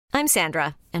I'm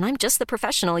Sandra, and I'm just the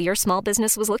professional your small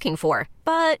business was looking for.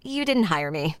 But you didn't hire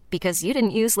me because you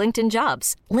didn't use LinkedIn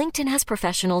Jobs. LinkedIn has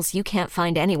professionals you can't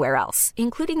find anywhere else,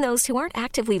 including those who aren't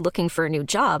actively looking for a new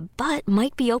job, but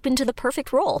might be open to the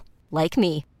perfect role, like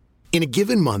me. In a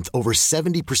given month, over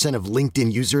 70% of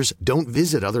LinkedIn users don't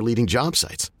visit other leading job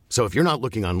sites. So if you're not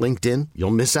looking on LinkedIn,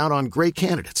 you'll miss out on great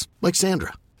candidates like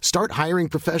Sandra. Start hiring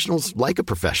professionals like a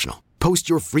professional. Post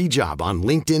your free job on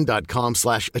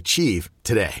linkedin.com/achieve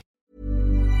today.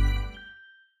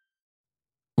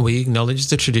 We acknowledge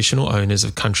the traditional owners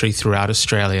of country throughout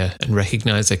Australia and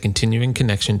recognise their continuing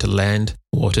connection to land,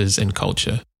 waters and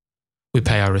culture. We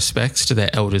pay our respects to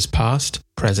their elders past,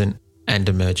 present and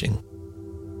emerging.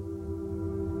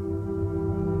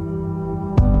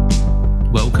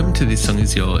 Welcome to This Song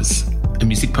Is Yours, a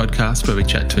music podcast where we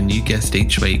chat to a new guest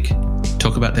each week,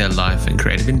 talk about their life and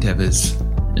creative endeavours,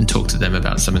 and talk to them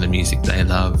about some of the music they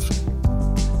love.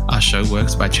 Our show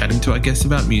works by chatting to our guests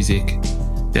about music,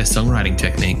 their songwriting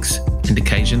techniques, and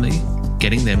occasionally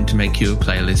getting them to make you a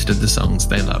playlist of the songs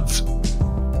they love.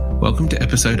 Welcome to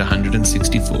episode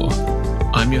 164.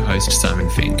 I'm your host, Simon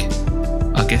Fink.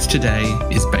 Our guest today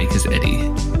is Baker's Eddie.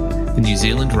 The New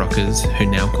Zealand rockers, who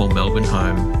now call Melbourne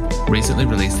home, recently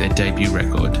released their debut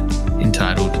record,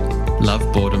 entitled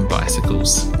Love, Boredom,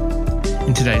 Bicycles.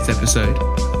 In today's episode,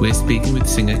 we're speaking with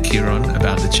singer Kieron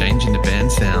about the change in the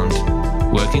band's sound,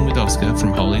 working with Oscar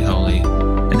from Holy Holy,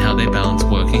 and how they balance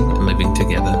working and living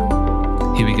together.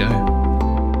 Here we go.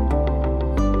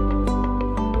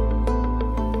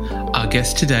 Our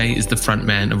guest today is the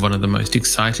frontman of one of the most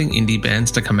exciting indie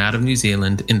bands to come out of New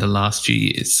Zealand in the last few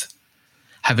years.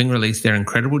 Having released their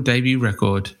incredible debut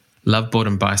record, Love,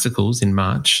 Boredom, Bicycles, in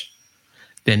March,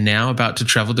 they're now about to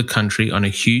travel the country on a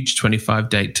huge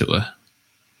 25-date tour.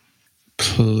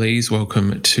 Please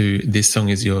welcome to This Song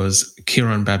Is Yours,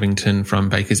 Kieron Babington from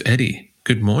Baker's Eddie.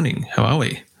 Good morning. How are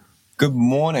we? Good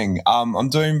morning. I'm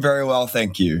doing very well,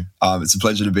 thank you. It's a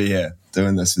pleasure to be here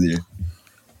doing this with you.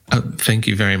 Thank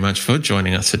you very much for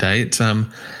joining us today. It's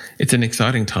an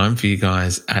exciting time for you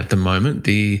guys at the moment.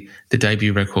 The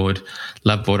debut record,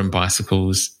 Love, Boredom,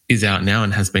 Bicycles, is out now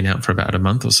and has been out for about a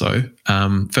month or so.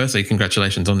 Firstly,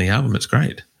 congratulations on the album. It's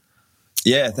great.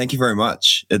 Yeah, thank you very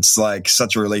much. It's like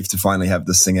such a relief to finally have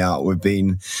this thing out. We've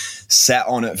been sat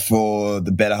on it for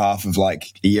the better half of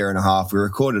like a year and a half. We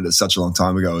recorded it such a long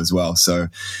time ago as well. So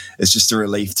it's just a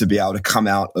relief to be able to come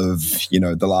out of,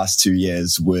 the last 2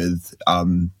 years with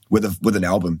an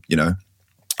album,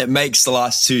 It makes the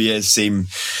last 2 years seem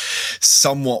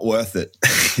somewhat worth it,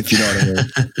 if you know what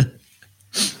I mean.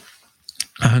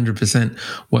 100%.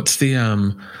 What's the,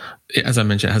 as I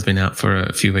mentioned, it has been out for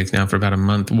a few weeks now, for about a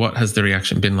month. What has the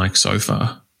reaction been like so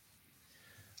far?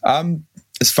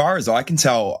 As far as I can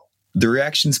tell, the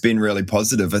reaction's been really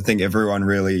positive. I think everyone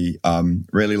really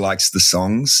likes the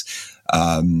songs.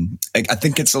 I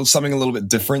think it's something a little bit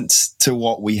different to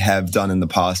what we have done in the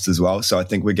past as well. So I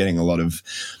think we're getting a lot of,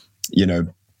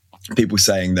 people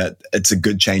saying that it's a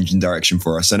good change in direction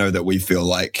for us. I know that we feel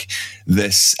like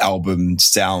this album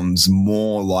sounds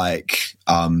more like,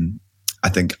 I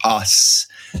think, us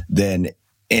than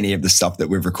any of the stuff that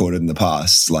we've recorded in the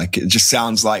past. Like, it just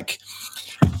sounds like,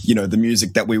 the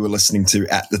music that we were listening to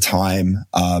at the time.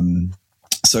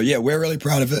 So yeah, we're really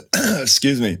proud of it.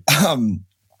 Excuse me.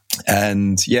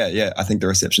 And yeah, I think the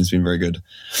reception's been very good.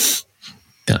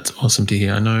 That's awesome to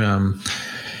hear. I know,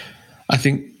 I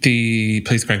think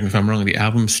please correct me if I'm wrong, the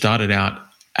album started out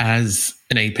as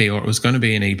an EP, or it was going to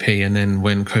be an EP, and then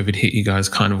when COVID hit, you guys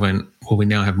kind of went, well, we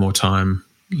now have more time,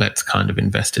 let's kind of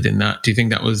invest it in that. Do you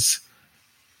think that was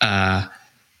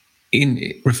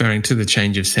in referring to the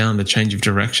change of sound, the change of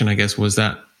direction, I guess, was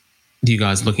that you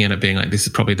guys looking at it being like, this is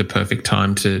probably the perfect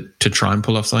time to try and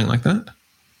pull off something like that?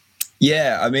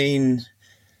 Yeah, I mean,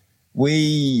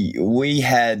 we've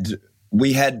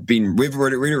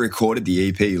already recorded the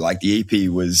EP. Like, the EP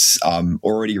was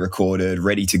already recorded,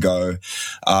 ready to go.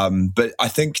 But I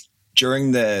think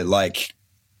during the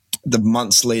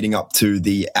months leading up to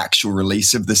the actual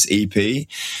release of this EP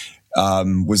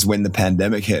was when the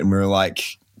pandemic hit, and we were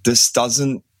like, this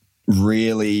doesn't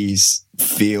really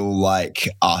feel like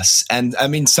us. And I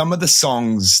mean, some of the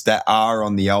songs that are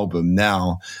on the album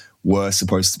now were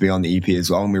supposed to be on the EP as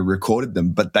well, and we recorded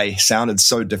them, but they sounded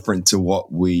so different to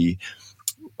what we,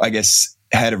 I guess,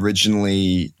 had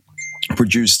originally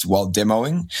produced while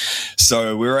demoing.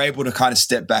 So we were able to kind of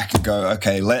step back and go,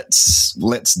 okay, let's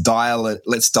dial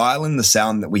in the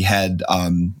sound that we had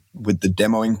with the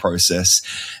demoing process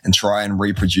and try and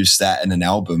reproduce that in an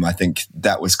album. I think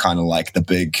that was kind of like the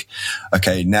big,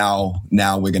 okay, now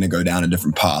we're going to go down a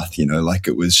different path, like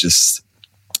it was just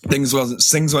things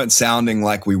weren't sounding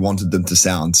like we wanted them to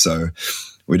sound. So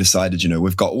we decided,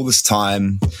 we've got all this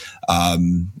time.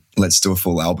 Let's do a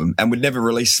full album. And we never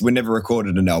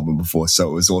recorded an album before. So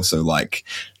it was also like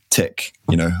tick,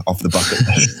 off the bucket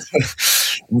list.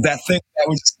 That thing that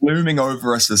was looming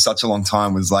over us for such a long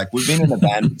time was like, we've been in a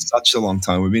band for such a long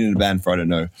time. We've been in a band for, I don't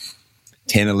know,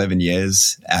 10, 11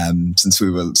 years, since we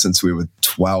were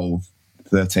 12,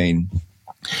 13.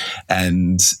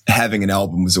 And having an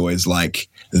album was always like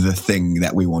the thing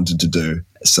that we wanted to do.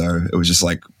 So it was just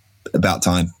like about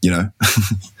time, I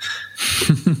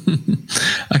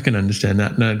can understand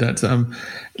that. No, that's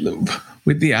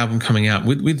with the album coming out,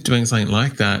 with doing something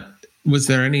like that, was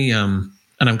there any and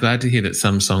I'm glad to hear that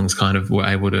some songs kind of were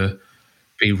able to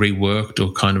be reworked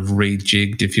or kind of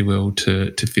rejigged, if you will,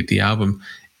 to fit the album.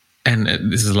 And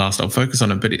this is the last I'll focus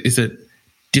on it, but is it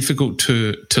difficult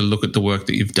to look at the work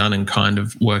that you've done and kind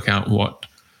of work out what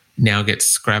now gets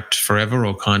scrapped forever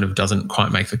or kind of doesn't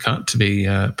quite make the cut to be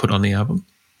put on the album?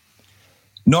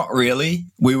 Not really.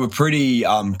 We were pretty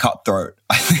cutthroat,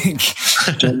 I think.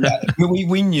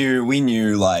 we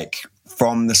knew like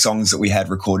from the songs that we had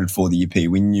recorded for the EP,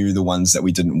 we knew the ones that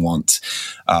we didn't want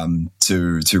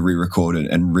to re-record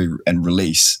and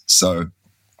release. So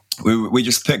we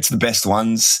just picked the best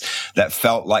ones that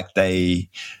felt like they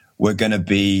were going to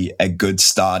be a good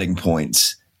starting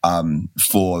point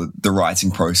for the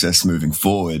writing process moving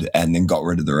forward, and then got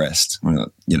rid of the rest.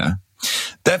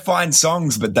 They're fine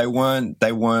songs, but they weren't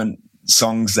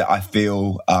songs that I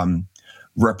feel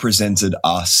represented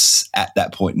us at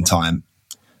that point in time.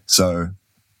 So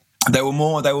they were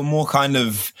more kind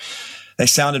of, they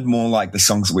sounded more like the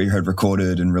songs that we had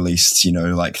recorded and released,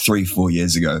 like 3-4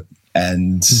 years ago.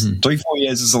 And 3-4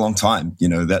 years is a long time.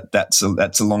 That's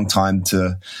a long time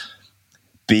to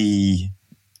be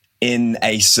in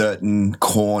a certain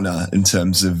corner in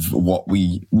terms of what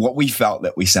we felt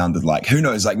that we sounded like. Who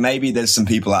knows? Like maybe there's some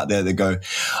people out there that go,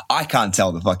 I can't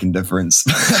tell the fucking difference.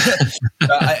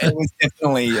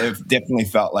 It definitely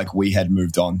felt like we had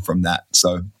moved on from that.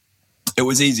 So it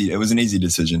was easy. It was an easy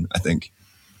decision, I think.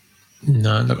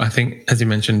 No, look, I think, as you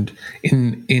mentioned,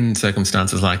 in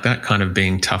circumstances like that, kind of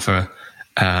being tougher,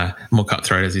 more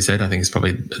cutthroat, as you said, I think is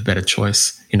probably a better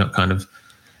choice. You're not kind of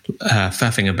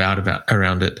faffing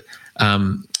around it.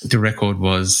 The record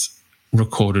was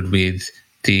recorded with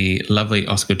the lovely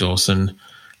Oscar Dawson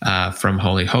from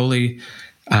Holy Holy,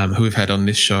 who we've had on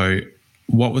this show.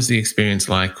 What was the experience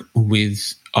like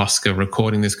with Oscar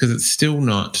recording this? Because it's still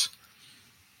not...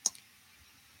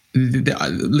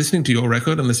 Listening to your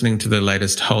record and listening to the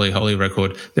latest Holy Holy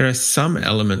record, there are some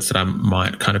elements that I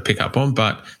might kind of pick up on,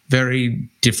 but very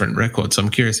different records. So I'm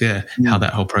curious, how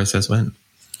that whole process went.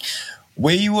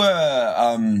 We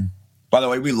were, by the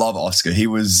way, we love Oscar. He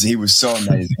was so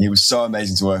amazing. He was so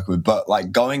amazing to work with. But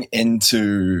like going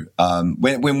into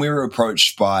when we were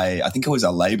approached by, I think it was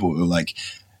our label, we were like,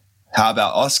 how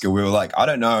about Oscar? We were like, I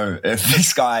don't know if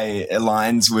this guy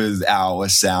aligns with our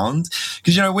sound.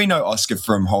 Because, we know Oscar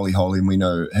from Holy Holy and we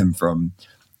know him from,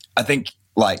 I think,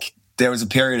 like, there was a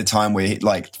period of time where,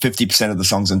 like, 50% of the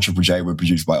songs on Triple J were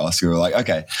produced by Oscar. We were like,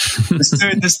 okay,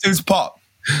 this dude's pop.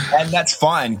 And that's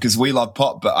fine because we love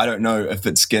pop, but I don't know if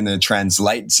it's going to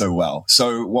translate so well.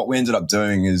 So what we ended up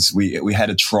doing is we had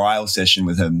a trial session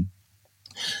with him.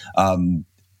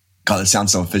 God, that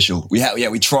sounds so official. We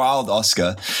trialed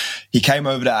Oscar. He came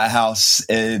over to our house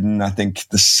in, I think,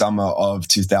 the summer of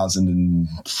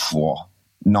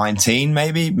 2019,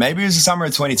 maybe it was the summer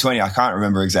of 2020. I can't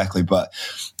remember exactly, but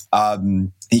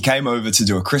he came over to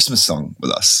do a Christmas song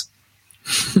with us.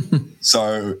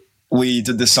 So we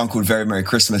did this song called Very Merry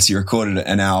Christmas. He recorded it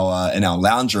in our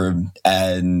lounge room,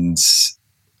 and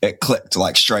it clicked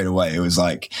like straight away. It was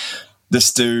like,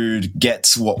 this dude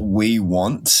gets what we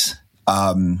want.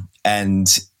 And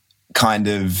kind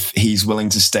of he's willing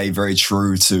to stay very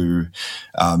true to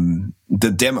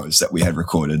the demos that we had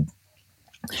recorded.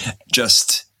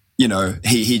 Just,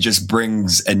 he just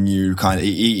brings a new kind of,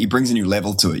 he brings a new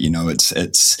level to it.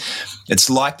 It's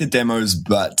like the demos,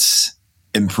 but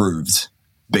improved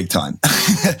big time.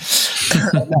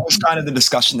 That was kind of the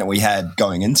discussion that we had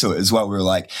going into it as well. We were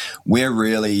like, we're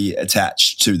really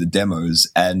attached to the demos.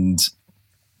 And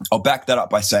I'll back that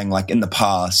up by saying, like, in the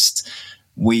past,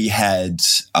 we had,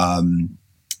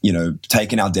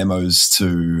 taken our demos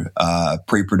to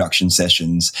pre-production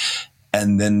sessions,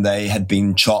 and then they had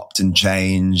been chopped and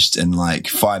changed, and like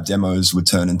 5 demos would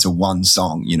turn into one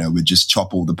song. We'd just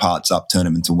chop all the parts up, turn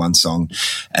them into one song,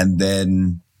 and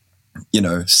then,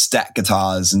 stack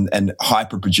guitars and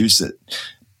hyper-produce it.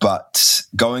 But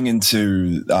going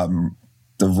into the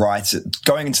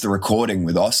recording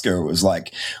with Oscar, it was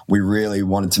like we really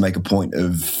wanted to make a point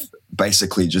of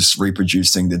basically just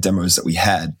reproducing the demos that we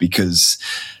had, because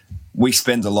we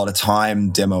spend a lot of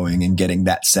time demoing and getting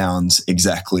that sound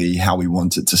exactly how we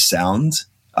want it to sound.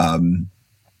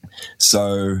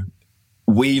 So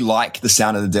we like the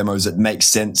sound of the demos. It makes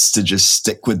sense to just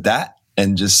stick with that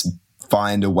and just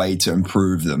find a way to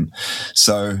improve them.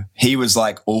 So he was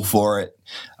like all for it.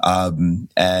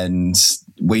 And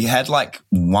we had like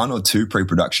 1 or 2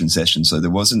 pre-production sessions. So there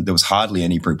was hardly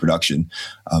any pre-production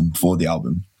for the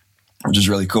album, which is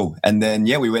really cool. And then,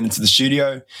 we went into the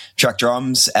studio, tracked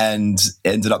drums, and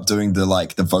ended up doing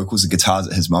the vocals and guitars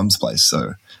at his mum's place.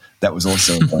 So that was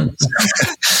also fun.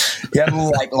 He had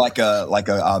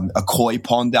a koi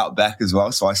pond out back as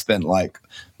well. So I spent like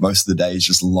most of the days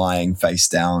just lying face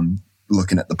down,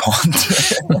 looking at the pond.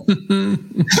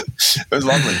 It was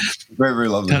lovely. Very, very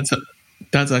lovely.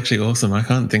 That's actually awesome. I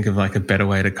can't think of like a better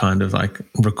way to kind of like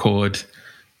record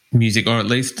music, or at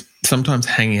least sometimes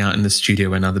hanging out in the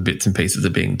studio when other bits and pieces are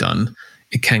being done.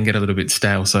 It can get a little bit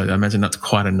stale. So I imagine that's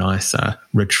quite a nice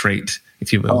retreat,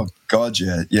 if you will. Oh, God,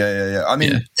 yeah. I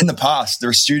mean, in the past, there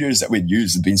are studios that we'd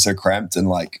used have been so cramped, and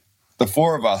like the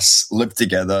 4 of us lived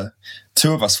together,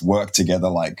 2 of us worked together.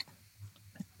 Like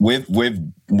we're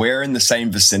in the same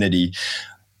vicinity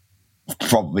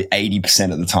probably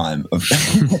 80% of the time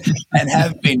and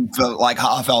have been for like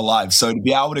half our lives. So to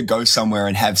be able to go somewhere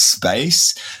and have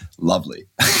space, lovely.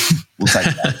 We'll take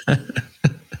that.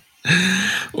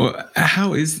 Well,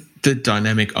 how is the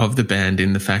dynamic of the band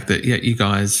in the fact that, you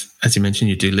guys, as you mentioned,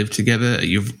 you do live together.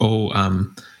 You've all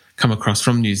come across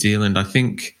from New Zealand, I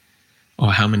think,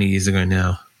 how many years ago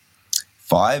now?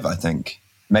 5, I think.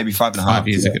 Maybe 5.5 5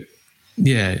 years ago.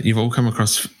 Yeah, you've all come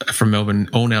across from Melbourne,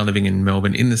 all now living in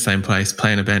Melbourne in the same place,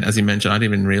 playing a band. As you mentioned, I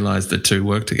didn't even realise the 2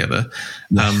 work together.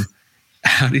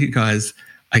 How do you guys,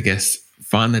 I guess,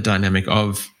 find the dynamic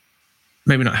of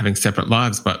maybe not having separate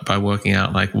lives, but by working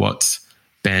out like what's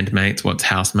bandmates, what's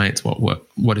housemates,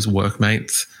 what is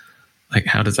workmates? Like,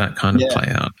 how does that kind of play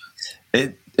out?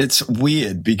 It's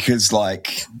weird because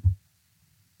like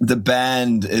the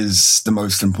band is the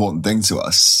most important thing to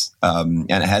us, and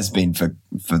it has been for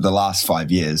the last 5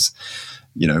 years.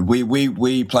 You know,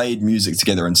 we played music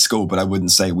together in school, but I wouldn't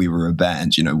say we were a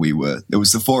band. You know, it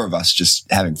was the 4 of us just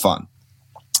having fun,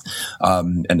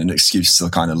 and an excuse to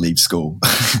kind of leave school.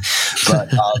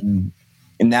 But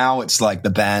now it's like the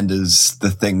band is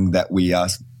the thing that we are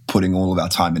putting all of our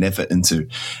time and effort into,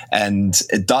 and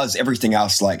it does everything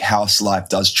else. Like house life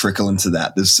does trickle into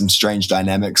that. There's some strange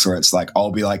dynamics where it's like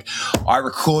I'll be like, I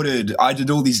did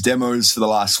all these demos for the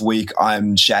last week,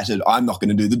 I'm shattered, I'm not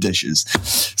going to do the dishes.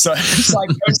 So it's like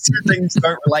those 2 things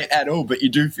don't relate at all, but you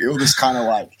do feel this kind of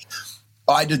like,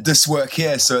 I did this work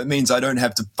here, so it means I don't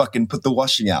have to fucking put the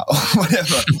washing out or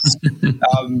whatever.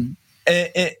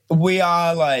 We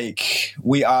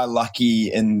are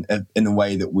lucky in a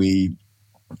way that we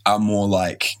are more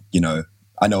like, you know,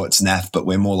 I know it's naff, but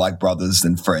we're more like brothers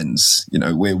than friends. You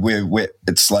know,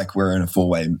 it's like we're in a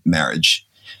 4-way marriage,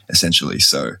 essentially.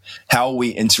 So how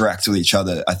we interact with each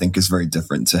other, I think, is very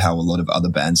different to how a lot of other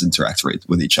bands interact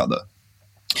with each other.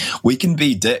 We can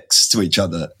be dicks to each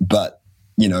other, but,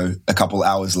 you know, a couple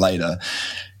hours later,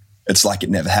 it's like it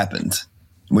never happened.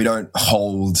 We don't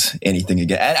hold anything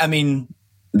again. I mean,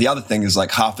 the other thing is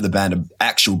like half of the band are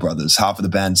actual brothers, half of the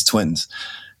band's twins.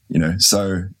 You know,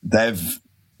 so they've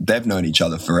known each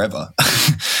other forever.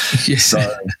 Yeah.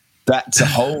 So that's a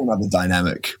whole other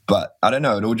dynamic. But I don't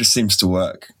know, it all just seems to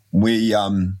work. We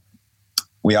are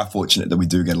fortunate that we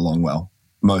do get along well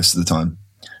most of the time.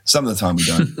 Some of the time we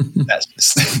don't.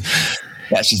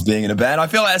 That's just being in a band. I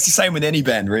feel like that's the same with any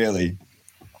band, really.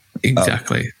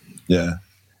 Exactly. Yeah.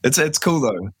 It's cool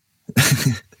though.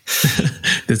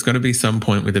 There's got to be some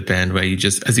point with a band where you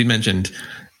just, as you mentioned,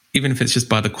 even if it's just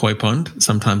by the koi pond,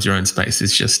 sometimes your own space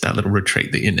is just that little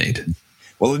retreat that you need.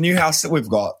 Well, the new house that we've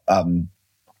got,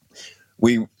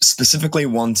 we specifically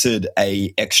wanted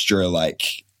a extra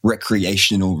like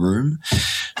recreational room.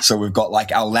 So we've got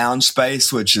like our lounge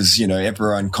space, which is, you know,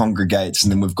 everyone congregates, and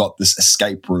then we've got this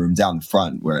escape room down the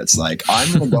front where it's like,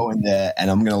 I'm going to go in there and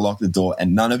I'm going to lock the door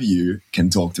and none of you can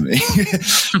talk to me.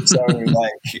 So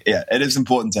like, yeah, it is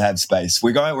important to have space.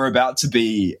 We're about to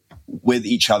be with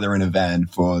each other in a van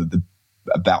for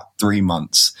about 3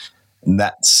 months, and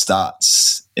that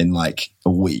starts in like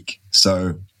a week.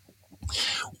 So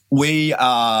we've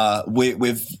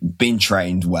been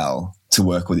trained well to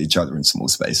work with each other in small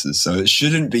spaces, so it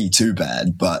shouldn't be too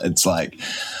bad. But it's like,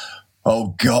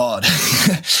 oh God,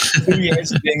 2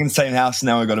 years of being in the same house,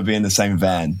 now we've got to be in the same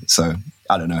van. So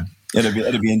I don't know.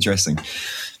 It'll be interesting.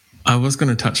 I was going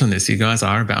to touch on this. You guys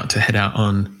are about to head out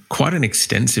on quite an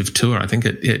extensive tour. I think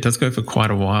it does go for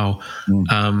quite a while.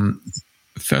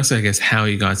 firstly, I guess, how are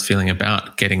you guys feeling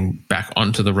about getting back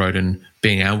onto the road and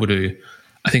being able to,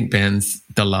 I think bands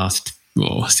the last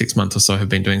 6 months or so have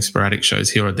been doing sporadic shows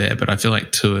here or there, but I feel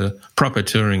like proper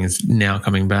touring is now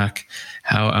coming back.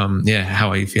 How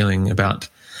are you feeling about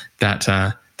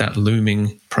that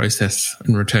looming process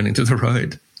and returning to the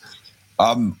road?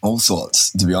 All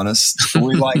sorts, to be honest.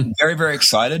 We're like very, very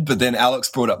excited, but then Alex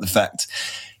brought up the fact,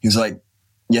 he was like,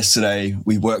 yesterday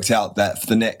we worked out that for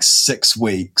the next 6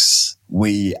 weeks,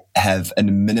 we have a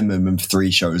minimum of 3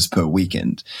 shows per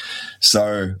weekend.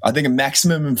 So I think a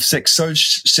maximum of six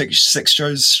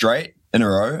shows straight in a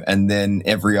row. And then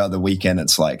every other weekend,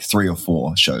 it's like 3 or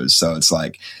 4 shows. So it's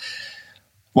like,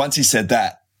 once he said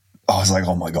that, I was like,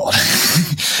 oh my God,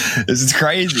 this is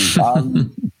crazy.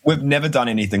 We've never done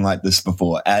anything like this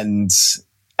before. And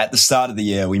at the start of the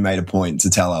year, we made a point to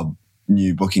tell our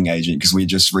new booking agent, because we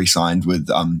just re-signed with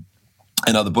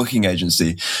another booking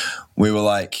agency. We were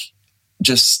like,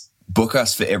 just book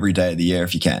us for every day of the year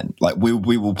if you can. Like we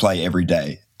will play every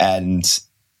day. And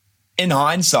in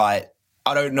hindsight,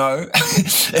 I don't know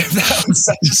if that was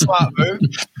such a smart move.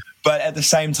 But at the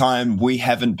same time, we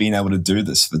haven't been able to do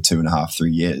this for 2.5,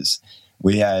 3 years.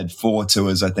 We had 4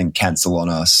 tours, I think, cancel on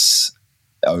us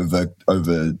over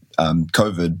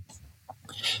COVID.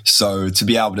 So to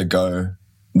be able to go,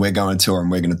 we're going to tour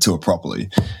and we're going to tour properly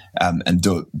and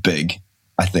do it big,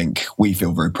 I think we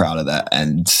feel very proud of that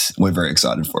and we're very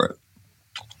excited for it.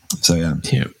 So, yeah.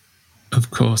 Yeah, of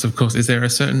course. Is there a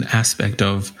certain aspect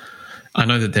of, I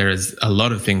know that there is a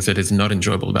lot of things that is not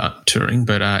enjoyable about touring,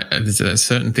 but is there a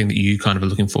certain thing that you kind of are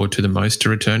looking forward to the most to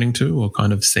returning to or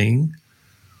kind of seeing?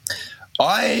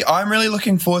 I'm really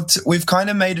looking forward to, we've kind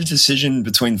of made a decision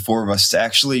between 4 of us to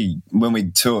actually, when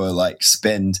we tour, like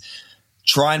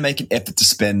try and make an effort to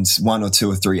spend 1 or 2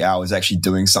 or 3 hours actually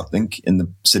doing something in the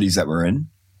cities that we're in,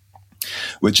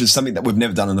 which is something that we've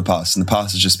never done in the past. In the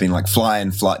past, it's just been like fly,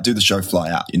 do the show,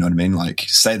 fly out. You know what I mean? Like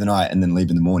stay the night and then leave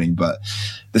in the morning. But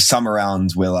this time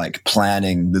around, we're like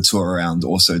planning the tour around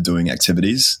also doing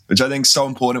activities, which I think is so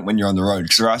important when you're on the road,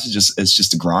 because it's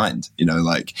just a grind, you know,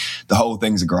 like the whole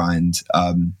thing's a grind.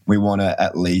 We want to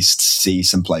at least see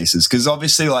some places, because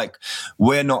obviously like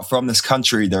we're not from this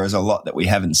country. There is a lot that we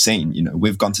haven't seen. You know,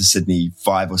 we've gone to Sydney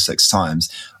 5 or 6 times.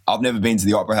 I've never been to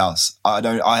the Opera House.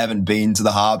 I haven't been to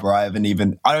the harbour.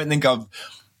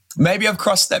 Maybe I've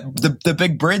crossed the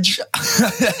big bridge.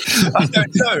 I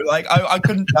don't know. Like I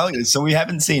couldn't tell you. So we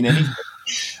haven't seen anything.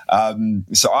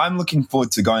 So I'm looking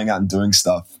forward to going out and doing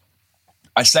stuff.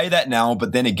 I say that now,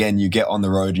 but then again, you get on the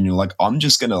road and you're like, I'm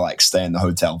just going to like stay in the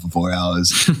hotel for 4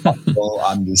 hours.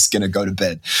 I'm just going to go to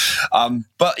bed.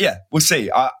 But yeah, we'll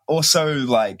see. I also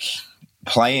like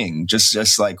playing,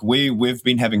 just like we've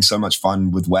been having so much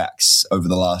fun with Wax over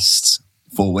the last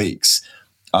 4 weeks,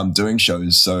 doing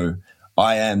shows. So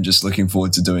I am just looking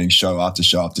forward to doing show after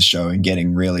show after show and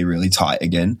getting really, really tight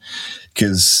again.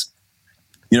 Because,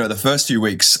 you know, the first few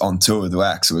weeks on tour with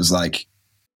Wax, it was like,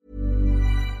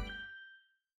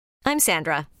 I'm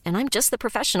Sandra, and I'm just the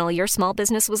professional your small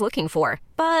business was looking for.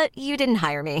 But you didn't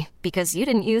hire me because you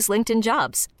didn't use LinkedIn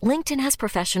Jobs. LinkedIn has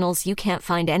professionals you can't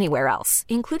find anywhere else,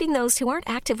 including those who aren't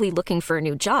actively looking for a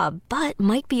new job, but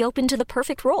might be open to the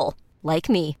perfect role, like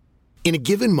me. In a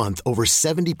given month, over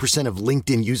 70% of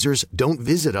LinkedIn users don't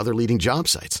visit other leading job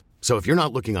sites. So if you're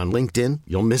not looking on LinkedIn,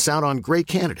 you'll miss out on great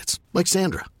candidates like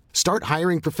Sandra. Start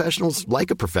hiring professionals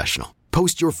like a professional.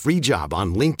 Post your free job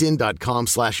on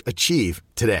linkedin.com/achieve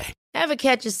today. Ever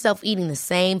catch yourself eating the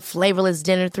same flavorless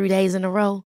dinner 3 days in a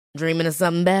row? Dreaming of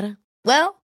something better?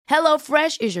 Well,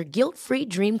 HelloFresh is your guilt-free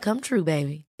dream come true,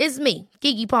 baby. It's me,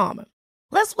 Keke Palmer.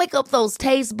 Let's wake up those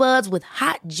taste buds with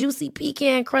hot, juicy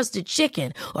pecan-crusted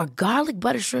chicken or garlic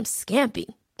butter shrimp scampi.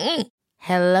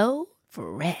 Hello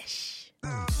Fresh.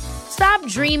 Stop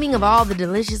dreaming of all the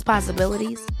delicious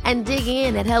possibilities and dig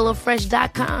in at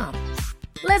HelloFresh.com.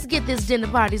 Let's get this dinner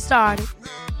party started.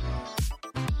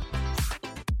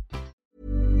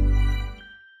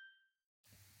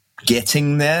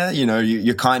 Getting there, you know,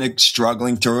 you're kind of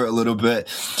struggling through it a little bit.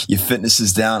 Your fitness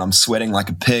is down. I'm sweating like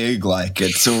a pig. Like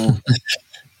it's all,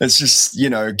 it's just, you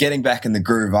know, getting back in the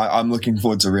groove. I'm looking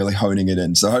forward to really honing it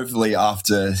in. So hopefully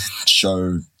after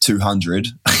show 200,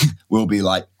 we'll be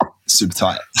like super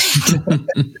tight.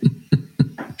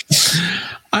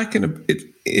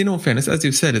 In all fairness, as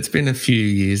you've said, it's been a few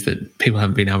years that people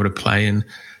haven't been able to play, and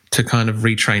to kind of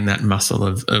retrain that muscle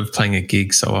of playing a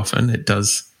gig so often, it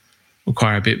does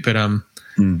require a bit. But I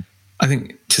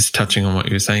think just touching on what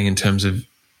you were saying in terms of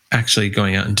actually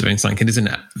going out and doing something, it is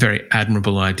a very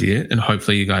admirable idea, and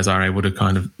hopefully you guys are able to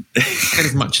kind of get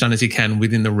as much done as you can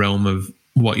within the realm of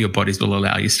what your bodies will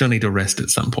allow. You still need to rest at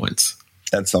some points.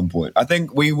 at some point. I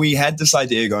think we had this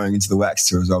idea going into the Wax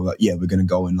tour as well. Like, yeah, we're going to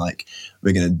go and like,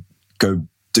 we're going to go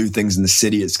do things in the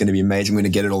city. It's going to be amazing. We're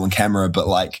going to get it all on camera. But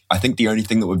like, I think the only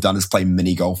thing that we've done is play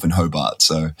mini golf in Hobart.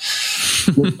 So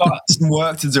we've got some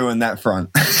work to do in that front.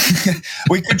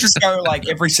 We could just go like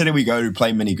every city we go to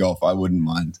play mini golf. I wouldn't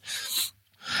mind.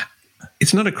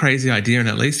 It's not a crazy idea. And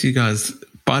at least you guys,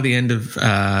 by the end of,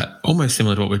 almost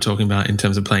similar to what we're talking about in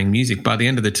terms of playing music, by the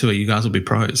end of the tour, you guys will be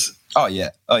pros. Oh yeah.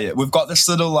 We've got this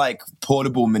little like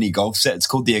portable mini golf set. It's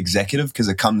called the Executive because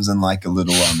it comes in like a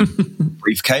little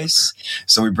briefcase.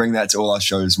 So we bring that to all our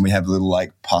shows and we have little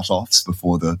like putt-offs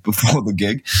before the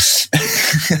gig. So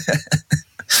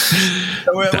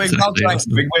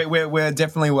we're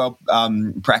definitely well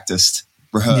practiced,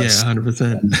 rehearsed. Yeah,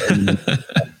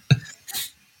 100%.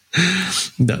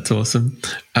 That's awesome.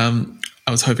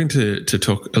 I was hoping to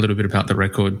talk a little bit about the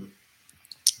record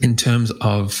in terms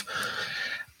of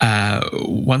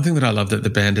one thing that I love that the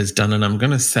band has done, and I'm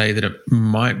going to say that it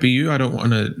might be you. I don't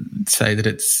want to say that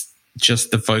it's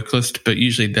just the vocalist, but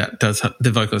usually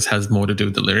the vocalist has more to do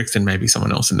with the lyrics than maybe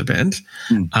someone else in the band.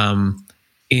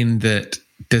 In that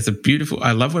there's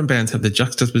I love when bands have the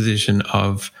juxtaposition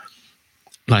of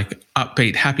like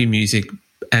upbeat, happy music,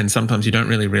 and sometimes you don't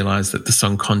really realize that the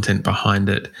song content behind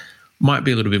it might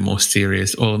be a little bit more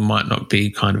serious or might not be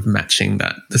kind of matching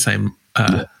the same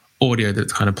audio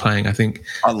that's kind of playing. I think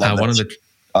I love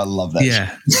that.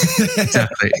 Yeah,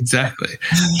 exactly.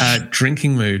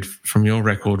 Drinking Mood from your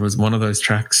record was one of those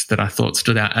tracks that I thought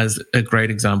stood out as a great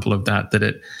example of that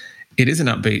it is an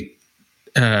upbeat,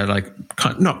 like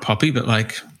not poppy, but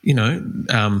like, you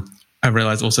know, I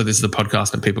realize also this is a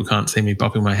podcast and people can't see me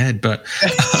bopping my head, but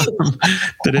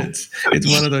that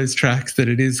it's one of those tracks that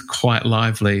it is quite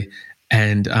lively,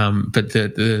 and but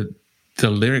the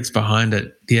lyrics behind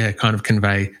it, kind of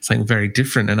convey something very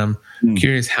different. And I'm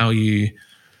curious how you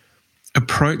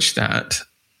approach that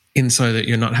in so that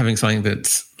you're not having something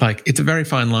that's like, it's a very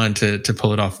fine line to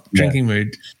pull it off. Drinking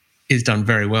Mood is done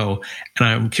very well, and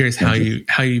I'm curious how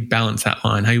you balance that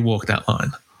line, how you walk that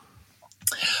line.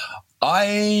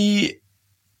 I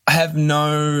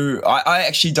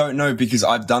actually don't know, because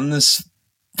I've done this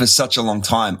for such a long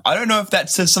time. I don't know if that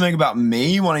says something about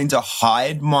me wanting to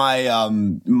hide my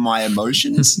my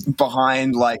emotions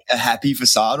behind like a happy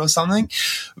facade or something,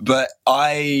 but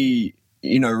I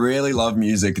really love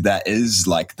music that is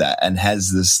like that and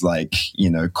has this like,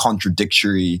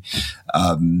 contradictory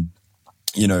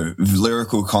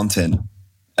lyrical content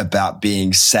about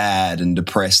being sad and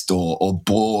depressed or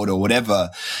bored or whatever,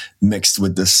 mixed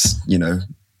with this,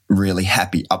 really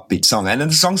happy, upbeat song. And then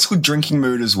the song's called Drinking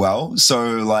Mood as well.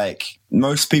 So like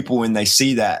most people, when they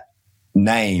see that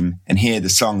name and hear the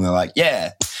song, they're like,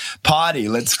 yeah, party,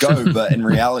 let's go. But in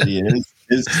reality, it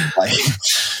is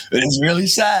really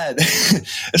sad.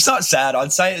 It's not sad.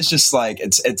 I'd say it's just like,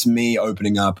 it's me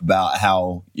opening up about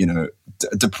how,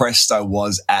 depressed I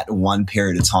was at one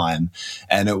period of time.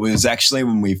 And it was actually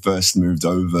when we first moved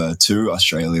over to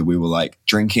Australia, we were like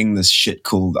drinking this shit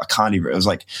called, it was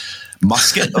like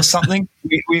Muscat or something.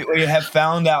 We have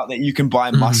found out that you can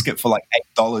buy Muscat for like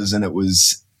 $8, and it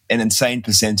was an insane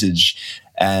percentage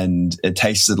and it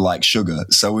tasted like sugar.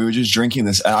 So we were just drinking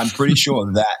this, and I'm pretty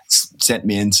sure that sent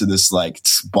me into this like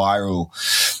spiral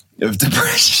of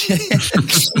depression.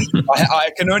 I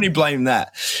can only blame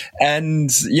that. And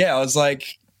I was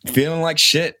like feeling like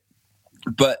shit,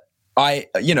 but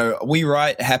we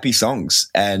write happy songs,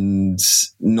 and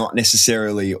not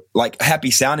necessarily like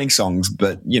happy sounding songs,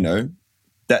 but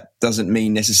that doesn't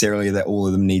mean necessarily that all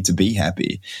of them need to be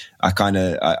happy. I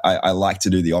like to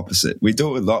do the opposite. We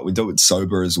do it a lot. We do it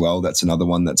sober as well. That's another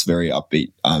one that's very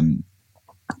upbeat.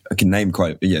 I can name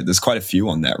there's quite a few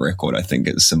on that record. I think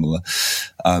it's similar.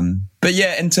 But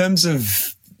in terms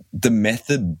of the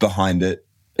method behind it,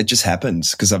 it just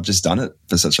happens because I've just done it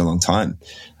for such a long time.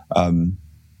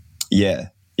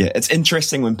 It's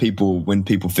interesting when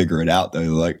people figure it out, though. They're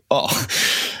like, oh,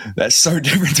 that's so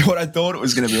different to what I thought it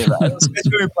was going to be about.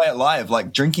 Especially when we play it live,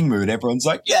 like Drinking Mood, everyone's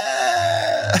like,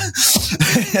 yeah,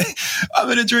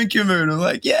 I'm in a drinking mood. I'm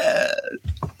like, yeah.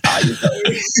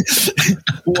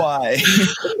 Why?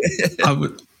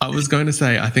 I was going to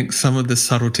say, I think some of the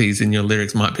subtleties in your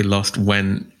lyrics might be lost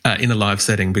when in a live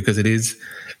setting, because it is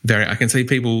I can see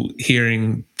people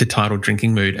hearing the title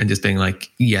Drinking Mood and just being like,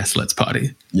 yes, let's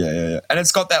party. Yeah. And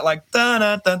it's got that like,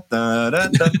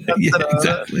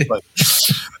 exactly. Like,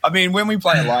 I mean, when we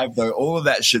play it live though, all of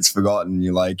that shit's forgotten.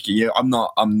 You're like, I'm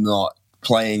not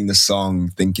playing the song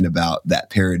thinking about that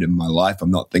period in my life.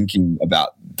 I'm not thinking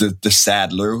about the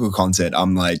sad lyrical content.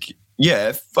 I'm like,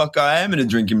 yeah, fuck, I am in a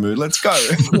drinking mood. Let's go.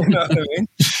 You know what I mean?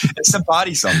 It's a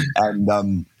party song.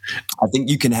 And I think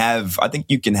you can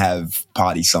have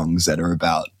party songs that are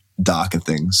about darker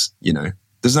things. You know,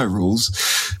 there's no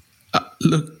rules.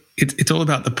 Look, it's all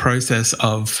about the process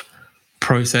of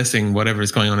processing whatever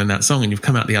is going on in that song, and you've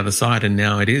come out the other side, and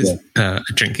now it is a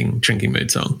drinking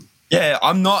mood song. Yeah,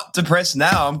 I'm not depressed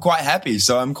now. I'm quite happy.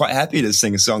 So I'm quite happy to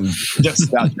sing a song just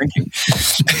about drinking.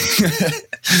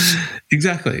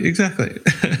 Exactly.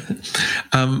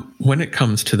 When it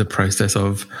comes to the process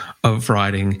of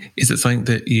writing, is it something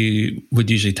that you would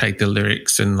usually take the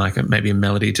lyrics and like maybe a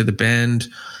melody to the band,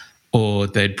 or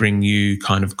they'd bring you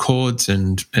kind of chords,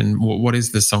 and what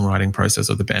is the songwriting process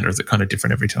of the band, or is it kind of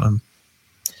different every time?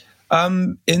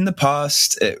 In the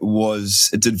past, it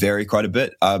did vary quite a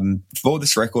bit. For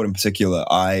this record in particular,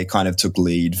 I kind of took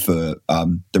lead for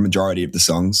the majority of the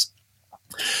songs,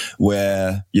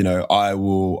 where, you know,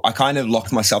 I kind of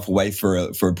locked myself away for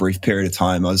a brief period of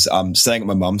time. I was staying at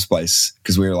my mum's place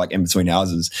because we were like in between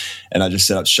houses, and I just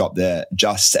set up shop there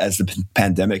just as the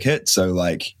pandemic hit. So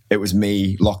like it was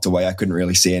me locked away. I couldn't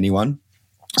really see anyone.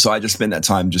 So I just spent that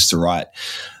time just to write.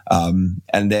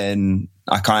 And then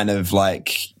I kind of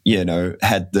like, you know,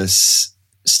 had this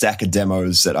stack of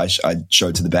demos that I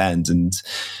showed to the band, and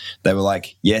they were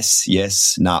like, yes,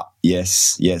 nah,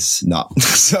 yes, nah.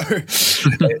 So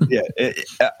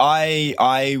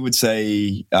I would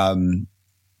say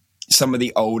some of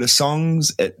the older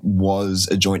songs, it was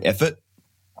a joint effort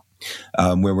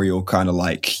where we all kind of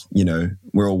like, you know,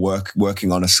 we're all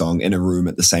working on a song in a room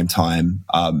at the same time.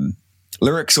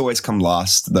 Lyrics always come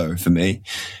last though for me.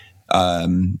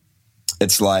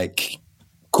 It's like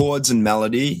chords and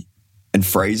melody and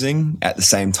phrasing at the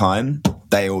same time.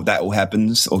 That all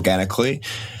happens organically.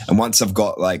 And once I've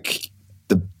got like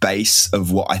the base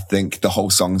of what I think the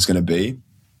whole song's going to be,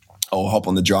 I'll hop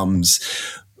on the drums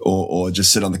or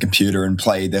just sit on the computer and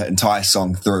play the entire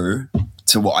song through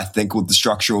to what I think the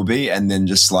structure will be. And then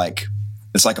just like,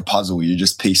 it's like a puzzle. You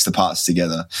just piece the parts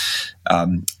together.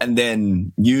 And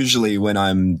then usually when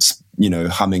I'm, you know,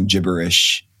 humming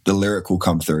gibberish, the lyric will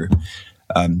come through,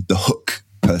 the hook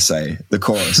per se, the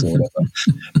chorus or whatever.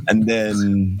 And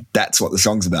then that's what the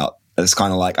song's about. It's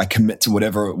kind of like I commit to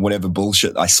whatever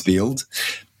bullshit I spieled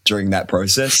during that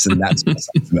process, and that's what the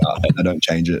song's about. I don't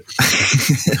change it.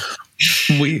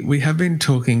 We have been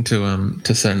talking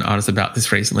to certain artists about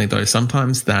this recently, though.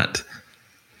 Sometimes that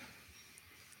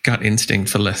gut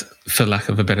instinct, for lack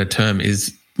of a better term,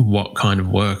 is what kind of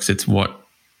works. It's what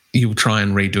you'll try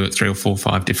and redo it 3 or 4 or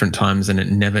 5 different times, and it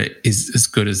never is as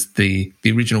good as the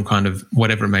original kind of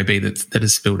whatever it may be that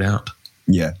is spilled out.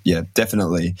 Yeah,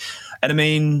 definitely. And I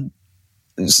mean,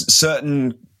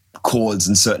 certain chords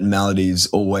and certain melodies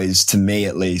always, to me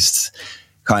at least,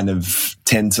 kind of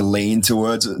tend to lean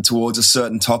towards a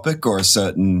certain topic or a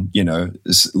certain, you know,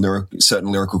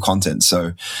 certain lyrical content.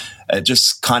 So it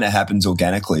just kind of happens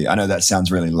organically. I know that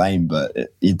sounds really lame, but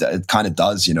it kind of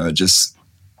does, you know. It just,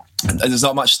 there's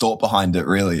not much thought behind it,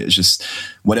 really. It's just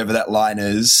whatever that line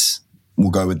is, we'll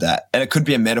go with that. And it could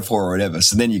be a metaphor or whatever.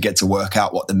 So then you get to work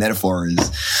out what the metaphor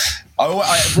is.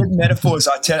 I've written metaphors.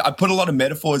 I put a lot of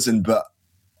metaphors in, but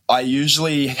I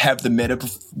usually have the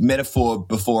metaphor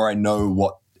before I know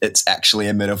what it's actually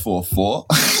a metaphor for.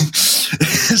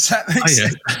 Does that make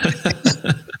sense?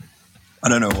 I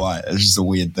don't know why. It's just a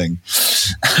weird thing.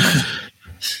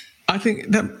 I think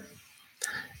that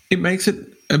it makes it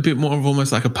a bit more of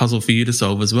almost like a puzzle for you to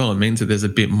solve as well. It means that there's a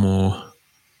bit more,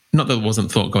 not that it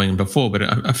wasn't thought going in before, but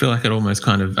I feel like it almost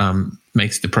kind of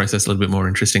makes the process a little bit more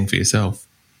interesting for yourself.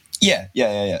 Yeah.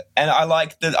 And I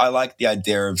like the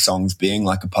idea of songs being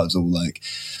like a puzzle. Like,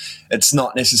 it's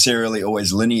not necessarily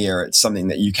always linear. It's something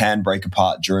that you can break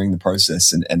apart during the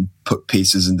process and put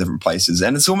pieces in different places.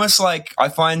 And it's almost like, I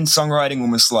find songwriting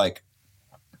almost like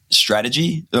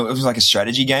strategy. It was like a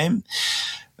strategy game.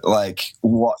 Like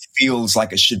what feels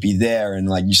like it should be there, and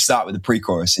like you start with the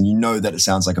pre-chorus and you know that it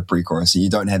sounds like a pre-chorus and you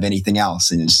don't have anything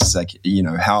else, and it's just like, you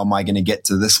know, how am I going to get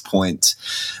to this point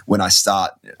when I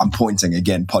start? I'm pointing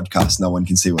again, podcast, no one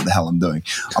can see what the hell I'm doing.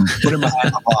 I'm putting my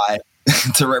hand up high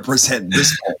to represent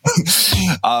this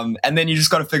point. And then you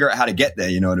just got to figure out how to get there,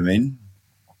 you know what I mean?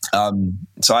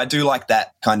 So I do like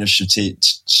that kind of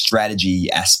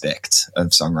strategy aspect of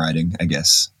songwriting, I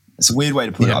guess. It's a weird way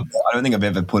to put it. I don't think I've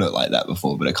ever put it like that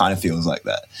before, but it kind of feels like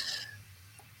that.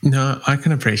 No, I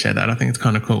can appreciate that. I think it's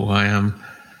kind of cool. I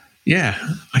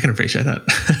can appreciate that.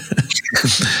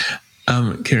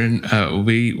 Kieran,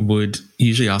 we would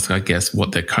usually ask our guests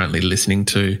what they're currently listening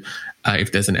to,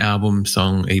 if there's an album,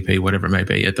 song, EP, whatever it may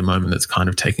be at the moment that's kind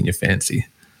of taking your fancy.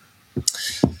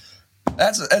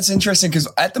 That's interesting, because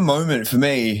at the moment for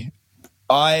me,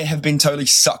 I have been totally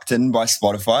sucked in by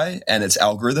Spotify and its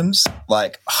algorithms,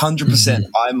 like 100%.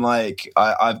 I'm like,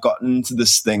 I've gotten to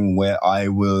this thing where I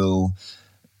will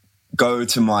go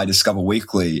to my Discover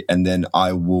Weekly, and then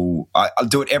I'll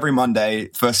do it every Monday,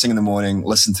 first thing in the morning,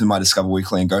 listen to my Discover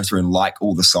Weekly and go through and like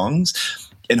all the songs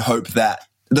in hope that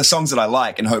the songs that I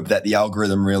like, and hope that the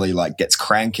algorithm really like gets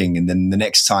cranking. And then the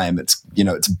next time it's, you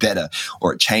know, it's better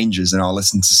or it changes, and I'll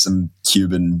listen to some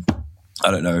Cuban, I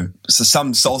don't know, so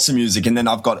some salsa music, and then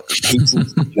I've got heaps of,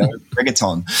 you know,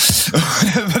 reggaeton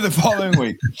for the following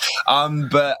week.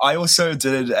 But I also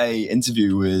did a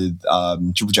interview with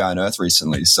Triple J on Earth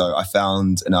recently. So I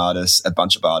found a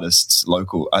bunch of artists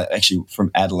local, actually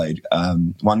from Adelaide,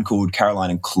 one called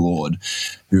Caroline and Claude,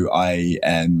 who I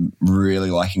am really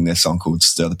liking their song called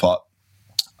Stir the Pot.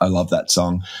 I love that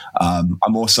song.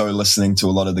 I'm also listening to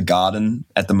a lot of The Garden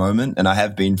at the moment, and I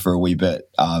have been for a wee bit,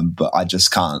 but I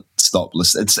just can't stop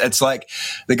listening. It's like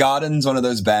The Garden's one of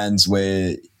those bands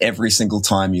where every single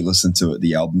time you listen to it,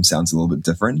 the album sounds a little bit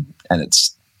different, and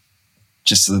it's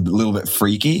just a little bit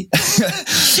freaky.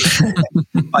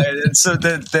 So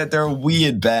they're a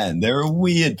weird band. They're a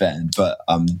weird band, but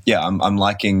yeah, I'm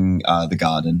liking The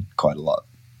Garden quite a lot.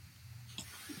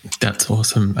 That's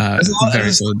awesome.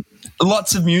 Very good.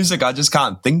 Lots of music. I just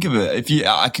can't think of it.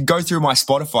 I could go through my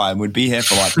Spotify and we'd be here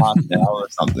for like half an hour or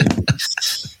something.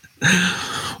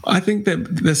 I think that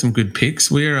there's some good picks.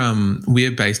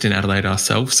 We're based in Adelaide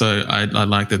ourselves, so I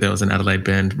like that there was an Adelaide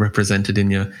band represented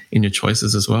in your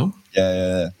choices as well.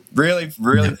 Yeah. Really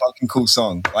fucking cool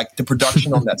song. Like the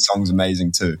production on that song's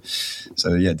amazing too.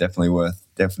 So yeah, definitely worth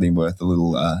a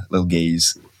little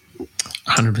gaze.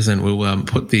 100%. We'll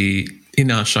put in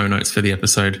our show notes for the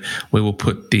episode, we will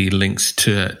put the links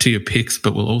to your picks,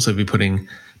 but we'll also be putting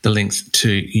the links to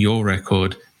your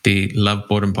record, the Love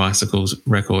Boredom Bicycles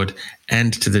record,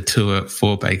 and to the tour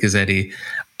for Baker's Eddy.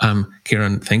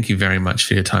 Kieran, thank you very much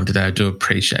for your time today. I do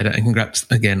appreciate it, and congrats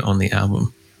again on the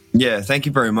album. Yeah, thank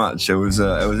you very much. It was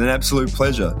an absolute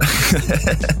pleasure.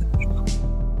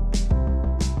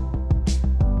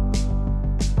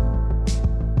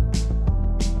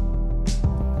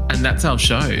 And that's our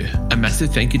show. A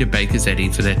massive thank you to Baker's Eddy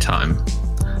for their time.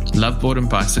 Love Boredom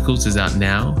Bicycles is out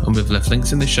now, and we've left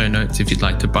links in the show notes if you'd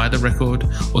like to buy the record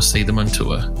or see them on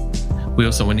tour. We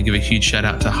also want to give a huge shout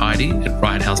out to Heidi at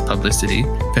Riot House Publicity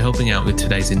for helping out with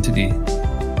today's interview.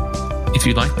 If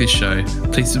you like this show,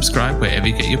 please subscribe wherever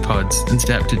you get your pods and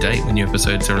stay up to date when new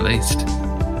episodes are released.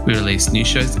 We release new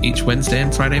shows each Wednesday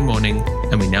and Friday morning,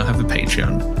 and we now have a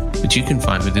Patreon, which you can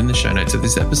find within the show notes of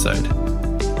this episode.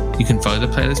 You can follow the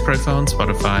playlist profile on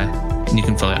Spotify, and you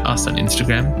can follow us on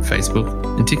Instagram,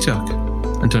 Facebook, and TikTok.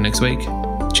 Until next week,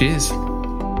 cheers.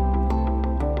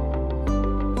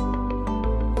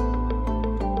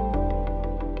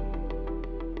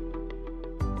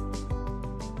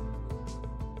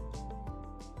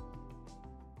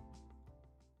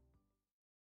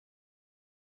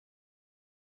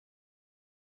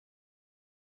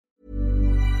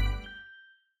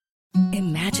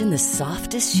 Imagine the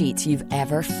softest sheets you've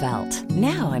ever felt.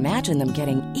 Now imagine them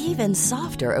getting even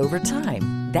softer over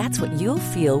time. That's what you'll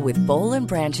feel with Boll &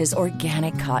 Branch's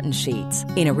organic cotton sheets.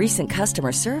 In a recent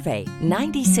customer survey,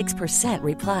 96%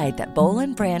 replied that Boll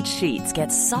 & Branch sheets get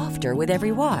softer with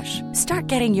every wash. Start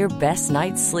getting your best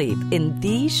night's sleep in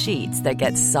these sheets that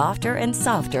get softer and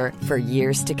softer for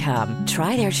years to come.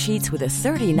 Try their sheets with a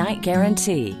 30-night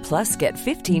guarantee. Plus, get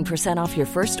 15% off your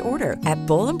first order at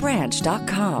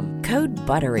bollandbranch.com. Code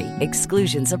BUTTERY.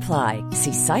 Exclusions apply.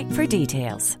 See site for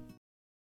details.